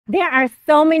There are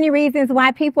so many reasons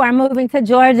why people are moving to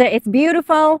Georgia. It's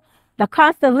beautiful. The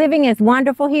cost of living is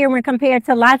wonderful here when compared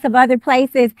to lots of other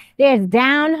places. There's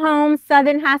down home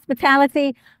Southern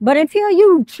hospitality, but until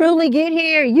you truly get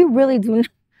here, you really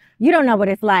you don't know what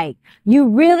it's like. You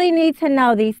really need to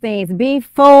know these things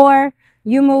before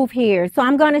you move here. So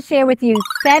I'm going to share with you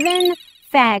 7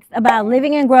 facts about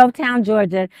living in Grovetown,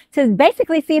 Georgia, to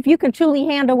basically see if you can truly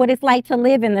handle what it's like to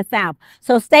live in the South.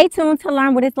 So stay tuned to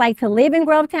learn what it's like to live in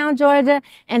Grovetown, Georgia,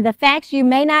 and the facts you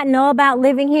may not know about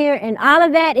living here. And all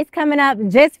of that is coming up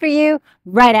just for you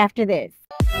right after this.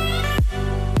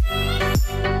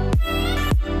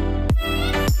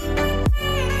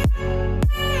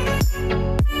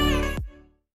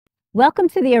 Welcome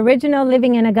to the original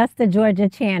Living in Augusta, Georgia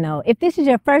channel. If this is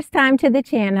your first time to the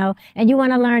channel and you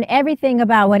want to learn everything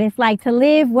about what it's like to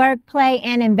live, work, play,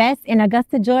 and invest in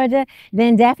Augusta, Georgia,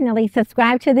 then definitely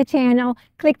subscribe to the channel.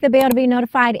 Click the bell to be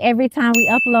notified every time we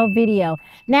upload video.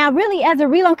 Now, really, as a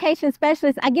relocation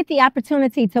specialist, I get the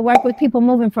opportunity to work with people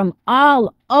moving from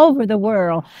all over the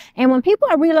world. And when people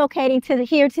are relocating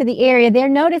here to the area, they're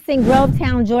noticing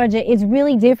Grovetown, Georgia is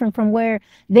really different from where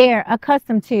they're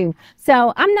accustomed to.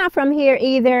 So I'm not from here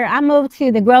either. I moved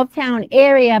to the Grovetown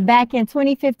area back in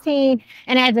 2015.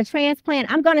 And as a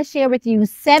transplant, I'm going to share with you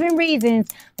 7 reasons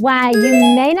why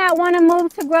you may not want to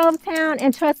move to Grovetown.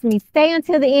 And trust me, stay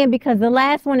until the end, because the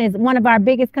last one is one of our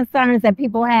biggest concerns that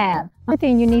people have. One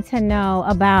thing you need to know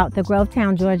about the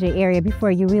Grovetown, Georgia area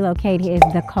before you relocate is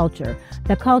the culture.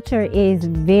 The culture is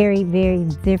very, very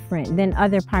different than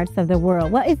other parts of the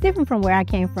world. Well, it's different from where I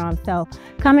came from. So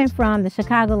coming from the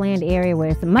Chicagoland area where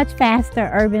it's a much faster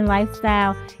urban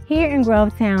lifestyle, here in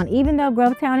Grovetown, even though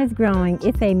Grovetown is growing,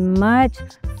 it's a much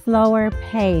slower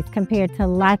pace compared to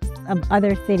lots of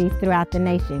other cities throughout the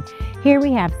nation. Here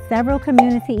we have several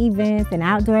community events and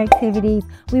outdoor activities.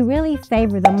 We really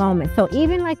savor the moment. So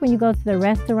even like when you go to the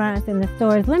restaurants and the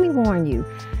stores, let me warn you,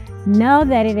 know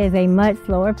that it is a much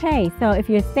slower pace. So if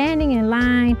you're standing in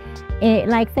line,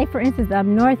 like say for instance up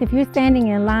north, if you're standing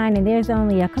in line and there's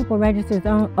only a couple registers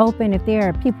open, if there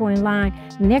are people in line,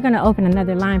 then they're going to open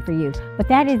another line for you. But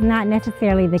that is not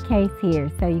necessarily the case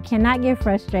here. So you cannot get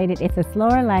frustrated. It's a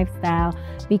slower lifestyle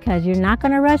because you're not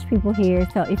going to rush people here.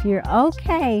 So if you're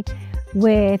okay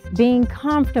with being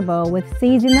comfortable with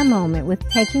seizing the moment, with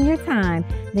taking your time,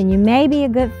 then you may be a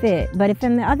good fit. But if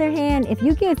on the other hand, if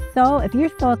you're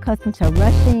so accustomed to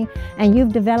rushing and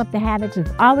you've developed the habits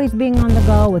of always being on the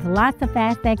go with lots of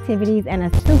fast activities and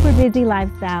a super busy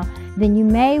lifestyle, then you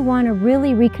may want to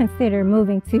really reconsider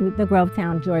moving to the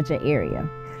Grovetown, Georgia area.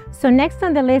 So next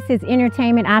on the list is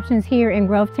entertainment options here in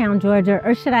Grovetown, Georgia,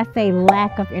 or should I say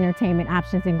lack of entertainment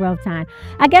options in Grovetown.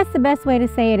 I guess the best way to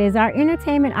say it is our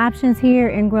entertainment options here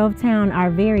in Grovetown are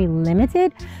very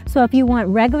limited. So if you want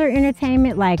regular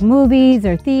entertainment like movies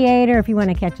or theater, if you want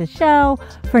to catch a show,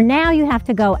 for now you have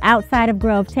to go outside of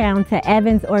Grovetown to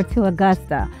Evans or to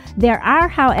Augusta. There are,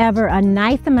 however, a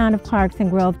nice amount of parks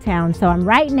in Grovetown. So I'm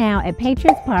right now at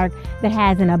Patriots Park that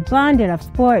has an abundance of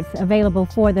sports available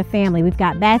for the family. We've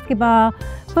got basketball,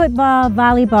 football,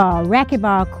 volleyball,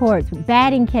 racquetball courts,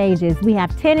 batting cages. We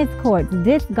have tennis courts,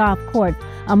 disc golf courts,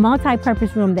 a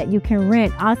multi-purpose room that you can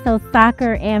rent, also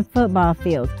soccer and football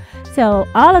fields. So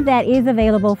all of that is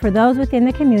available for those within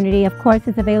the community. Of course,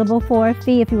 it's available for a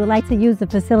fee if you would like to use the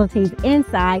facilities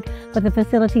inside, but the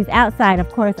facilities outside, of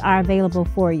course, are available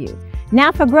for you.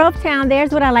 Now for Grovetown,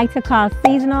 there's what I like to call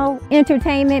seasonal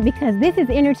entertainment, because this is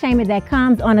entertainment that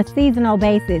comes on a seasonal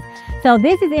basis. So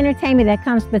this is entertainment that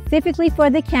comes specifically for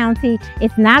the county.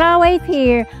 It's not always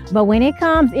here, but when it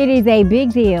comes, it is a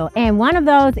big deal. And one of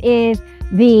those is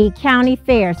the county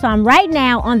fair. So I'm right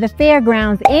now on the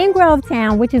fairgrounds in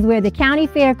Grovetown, which is where the county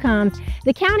fair comes.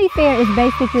 The county fair is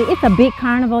basically, it's a big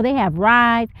carnival. They have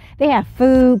rides, they have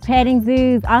food, petting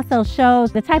zoos, also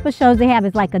shows. The type of shows they have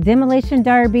is like a demolition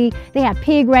derby. They have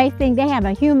pig racing. They have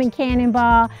a human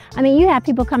cannonball. I mean, you have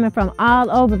people coming from all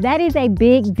over. That is a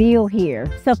big deal here.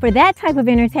 So for that type of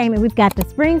entertainment, we've got the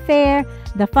spring fair,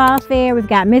 the fall fair, we've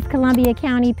got Miss Columbia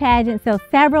County pageant. So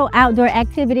several outdoor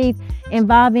activities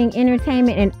involving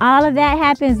entertainment, and all of that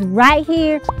happens right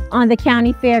here on the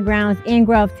county fairgrounds in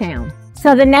Grovetown.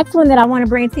 So the next one that I want to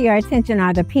bring to your attention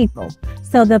are the people.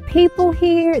 So the people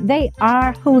here, they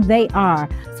are who they are.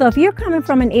 So if you're coming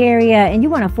from an area and you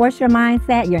want to force your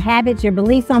mindset, your habits, your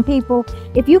beliefs on people,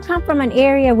 if you come from an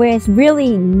area where it's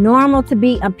really normal to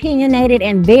be opinionated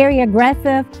and very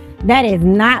aggressive, That is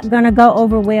not going to go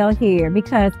over well here,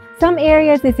 because some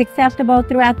areas it's acceptable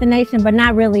throughout the nation, but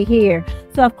not really here.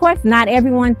 So of course, not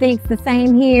everyone thinks the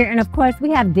same here. And of course,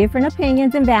 we have different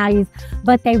opinions and values,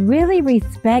 but they really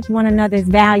respect one another's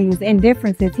values and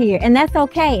differences here. And that's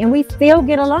okay. And we still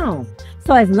get along.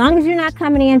 So as long as you're not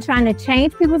coming in trying to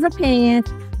change people's opinions,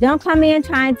 don't come in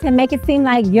trying to make it seem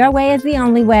like your way is the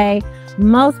only way,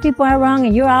 most people are wrong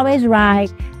and you're always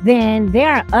right, then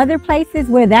there are other places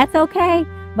where that's okay.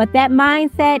 But that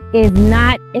mindset is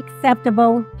not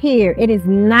acceptable here. It is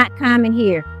not common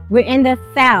here. We're in the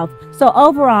South. So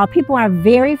overall, people are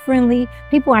very friendly.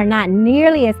 People are not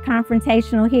nearly as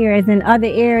confrontational here as in other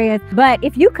areas. But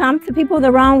if you come to people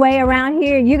the wrong way around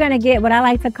here, you're going to get what I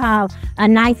like to call a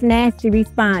nice, nasty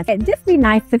response. Just be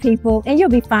nice to people and you'll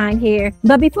be fine here.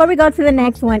 But before we go to the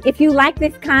next one, if you like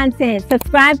this content,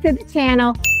 subscribe to the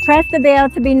channel, press the bell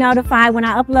to be notified when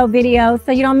I upload videos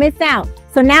so you don't miss out.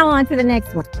 So now on to the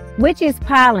next one, which is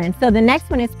pollen. So the next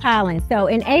one is pollen. So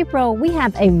in April, we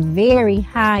have a very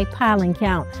high pollen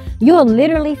count. You'll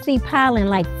literally see pollen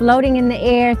like floating in the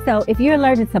air. So if you're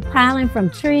allergic to pollen from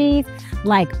trees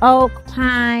like oak,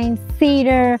 pine,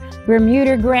 cedar,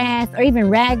 Bermuda grass, or even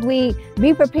ragweed,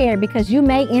 be prepared, because you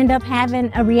may end up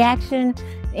having a reaction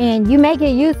and you may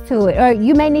get used to it, or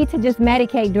you may need to just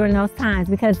medicate during those times.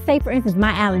 Because say for instance,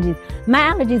 my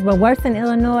allergies were worse in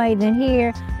Illinois than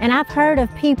here, and I've heard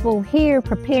of people here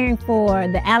preparing for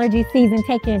the allergy season,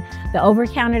 taking the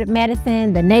over-the-counter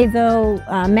medicine, the nasal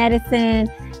medicine,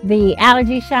 the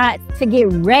allergy shots to get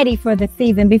ready for the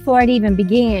season before it even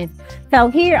begins. So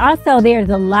here also there's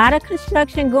a lot of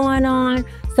construction going on.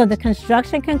 So the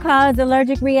construction can cause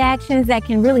allergic reactions that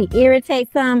can really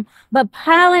irritate some, but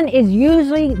pollen is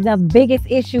usually the biggest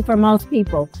issue for most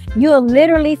people. You'll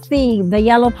literally see the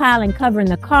yellow pollen covering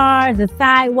the cars, the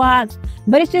sidewalks,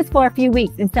 but it's just for a few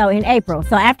weeks. And so in April,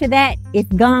 so after that,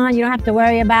 it's gone. You don't have to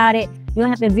worry about it. You don't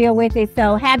have to deal with it.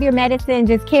 So have your medicine,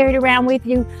 just carry it around with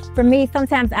you. For me,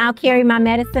 sometimes I'll carry my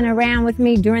medicine around with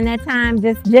me during that time,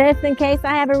 just in case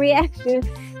I have a reaction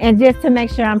and just to make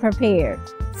sure I'm prepared.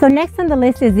 So next on the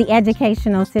list is the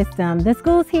educational system. The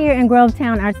schools here in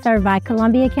Grovetown are served by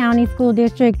Columbia County School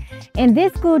District. In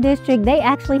this school district, they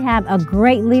actually have a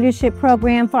great leadership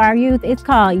program for our youth. It's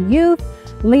called Youth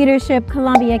Leadership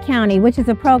Columbia County, which is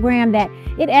a program that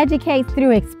it educates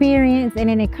through experience,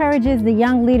 and it encourages the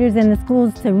young leaders in the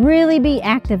schools to really be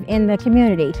active in the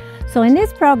community. So in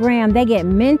this program, they get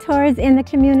mentors in the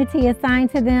community assigned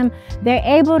to them. They're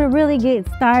able to really get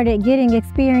started getting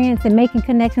experience and making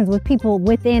connections with people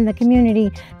within the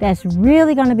community that's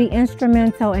really going to be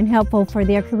instrumental and helpful for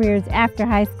their careers after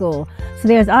high school. So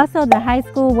there's also the high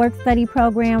school work study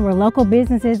program, where local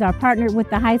businesses are partnered with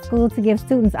the high school to give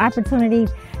students opportunities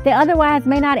they otherwise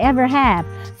may not ever have.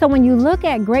 So when you look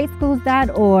at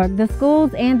greatschools.org, the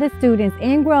schools and the students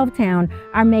in Grovetown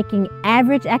are making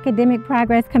average academic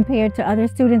progress compared to other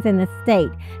students in the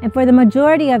state. And for the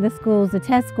majority of the schools, the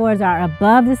test scores are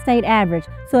above the state average.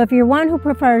 So if you're one who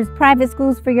prefers private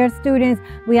schools for your students,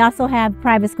 we also have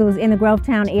private schools in the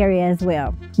Grovetown area as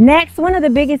well. Next, one of the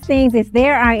biggest things is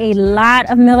there are a lot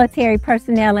of military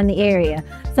personnel in the area.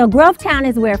 So Grovetown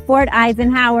is where Fort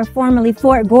Eisenhower, formerly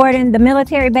Fort Gordon, the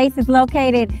military base, is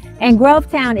located. And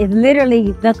Grovetown is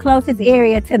literally the closest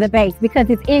area to the base because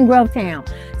it's in Grovetown.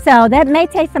 So that may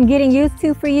take some getting used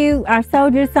to for you. Our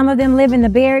soldiers, some of them live in the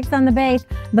barracks on the base,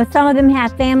 but some of them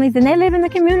have families and they live in the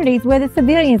communities where the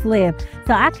civilians live.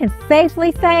 So I can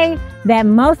safely say that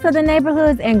most of the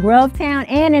neighborhoods in Grovetown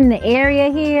and in the area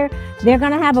here, they're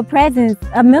going to have a presence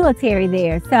of military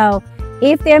there. So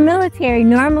if they're military,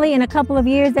 normally in a couple of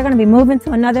years, they're going to be moving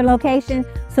to another location.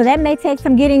 So that may take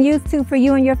some getting used to for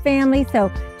you and your family.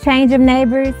 So change of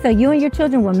neighbors. So you and your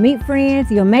children will meet friends,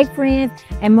 you'll make friends,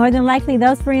 and more than likely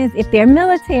those friends, if they're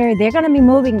military, they're going to be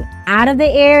moving out of the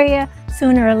area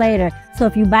sooner or later. So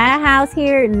if you buy a house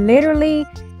here, literally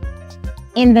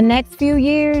in the next few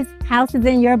years, houses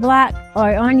in your block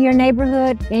or on your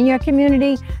neighborhood, in your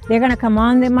community, they're going to come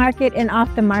on the market and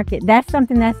off the market. That's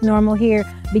something that's normal here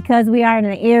because we are in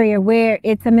an area where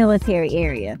it's a military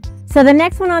area. So the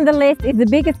next one on the list is the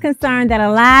biggest concern that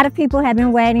a lot of people have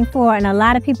been waiting for and a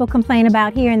lot of people complain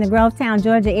about here in the Grovetown,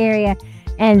 Georgia area,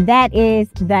 and that is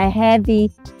the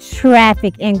heavy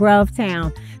traffic in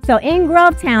Grovetown. So in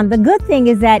Grovetown, the good thing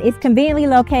is that it's conveniently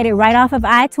located right off of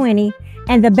I-20.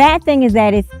 And the bad thing is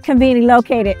that it's conveniently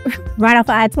located right off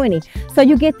of I-20. So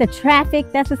you get the traffic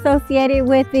that's associated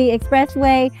with the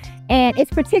expressway, and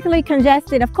it's particularly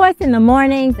congested, of course, in the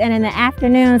mornings and in the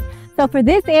afternoons. So for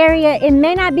this area, it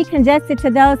may not be congested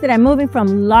to those that are moving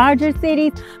from larger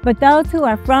cities, but those who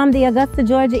are from the Augusta,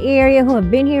 Georgia area, who have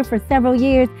been here for several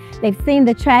years, they've seen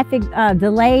the traffic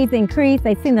delays increase,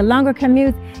 they've seen the longer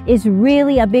commutes. It's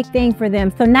really a big thing for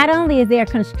them. So not only is there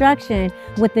construction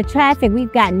with the traffic,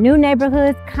 we've got new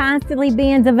neighborhoods constantly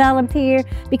being developed here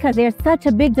because there's such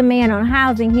a big demand on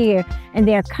housing here, and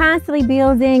they're constantly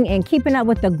building and keeping up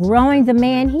with the growing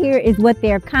demand here is what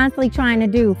they're constantly trying to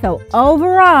do. So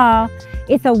overall,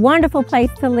 it's a wonderful place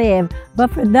to live.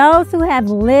 But for those who have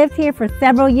lived here for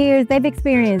several years, they've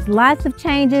experienced lots of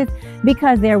changes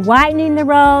because they're widening the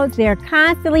roads, they're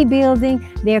constantly building,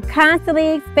 they're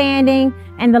constantly expanding,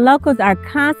 and the locals are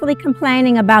constantly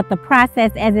complaining about the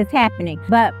process as it's happening.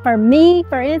 But for me,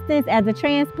 for instance, as a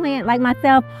transplant like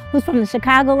myself, who's from the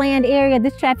Chicagoland area,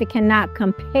 this traffic cannot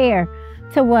compare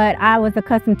to what I was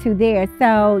accustomed to there.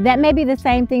 So that may be the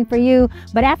same thing for you,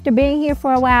 but after being here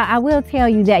for a while, I will tell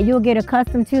you that you'll get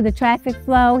accustomed to the traffic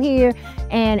flow here.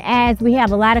 And as we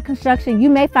have a lot of construction, you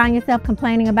may find yourself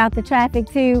complaining about the traffic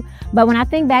too. But when I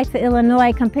think back to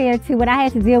Illinois compared to what I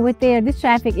had to deal with there, this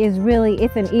traffic is really,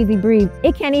 it's an easy breeze.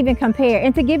 It can't even compare.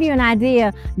 And to give you an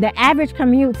idea, the average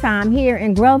commute time here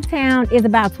in Grovetown is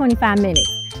about 25 minutes.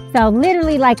 So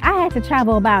literally, like, I had to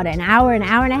travel about an hour and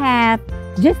a half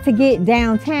just to get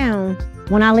downtown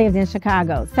when I lived in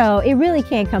Chicago. So it really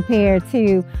can't compare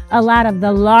to a lot of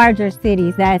the larger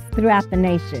cities that's throughout the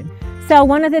nation. So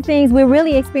one of the things we're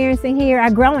really experiencing here are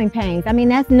growing pains. I mean,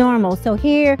 that's normal. So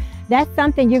here, that's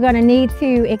something you're going to need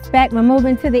to expect when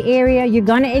moving to the area. You're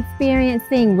going to experience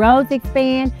seeing roads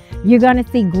expand. You're going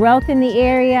to see growth in the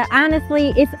area. Honestly,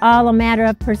 it's all a matter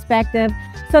of perspective.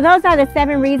 So those are the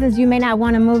 7 reasons you may not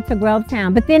want to move to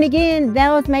Grovetown. But then again,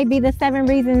 those may be the 7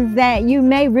 reasons that you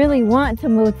may really want to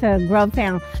move to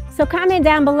Grovetown. So comment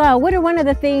down below, what are one of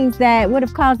the things that would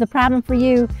have caused a problem for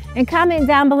you? And comment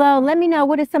down below, let me know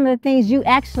what are some of the things you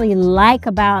actually like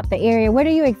about the area. What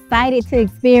are you excited to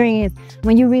experience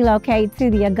when you relocate to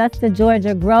the Augusta,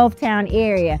 Georgia, Grovetown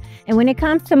area? And when it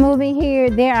comes to moving here,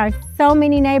 there are so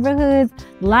many neighborhoods,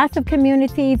 lots of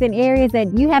communities and areas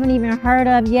that you haven't even heard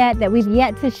of yet, that we've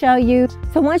yet to show you.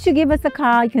 So once you give us a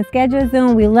call, you can schedule a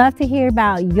Zoom. We love to hear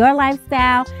about your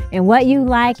lifestyle and what you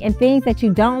like and things that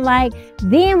you don't like.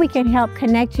 Then we can help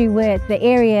connect you with the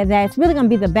area that's really going to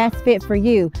be the best fit for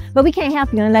you. But we can't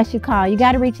help you unless you call. You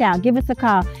got to reach out. Give us a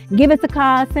call. Give us a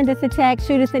call, send us a text,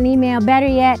 shoot us an email. Better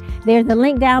yet, there's a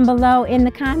link down below in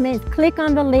the comments. Click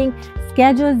on the link.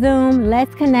 Schedule a Zoom,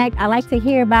 let's connect. I like to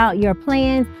hear about your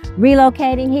plans,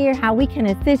 relocating here, how we can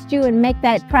assist you and make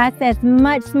that process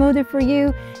much smoother for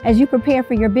you as you prepare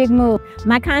for your big move.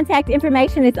 My contact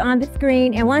information is on the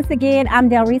screen. And once again, I'm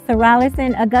Delrisa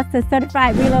Rollison, Augusta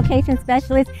Certified Relocation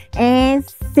Specialist, and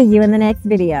see you in the next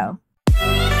video.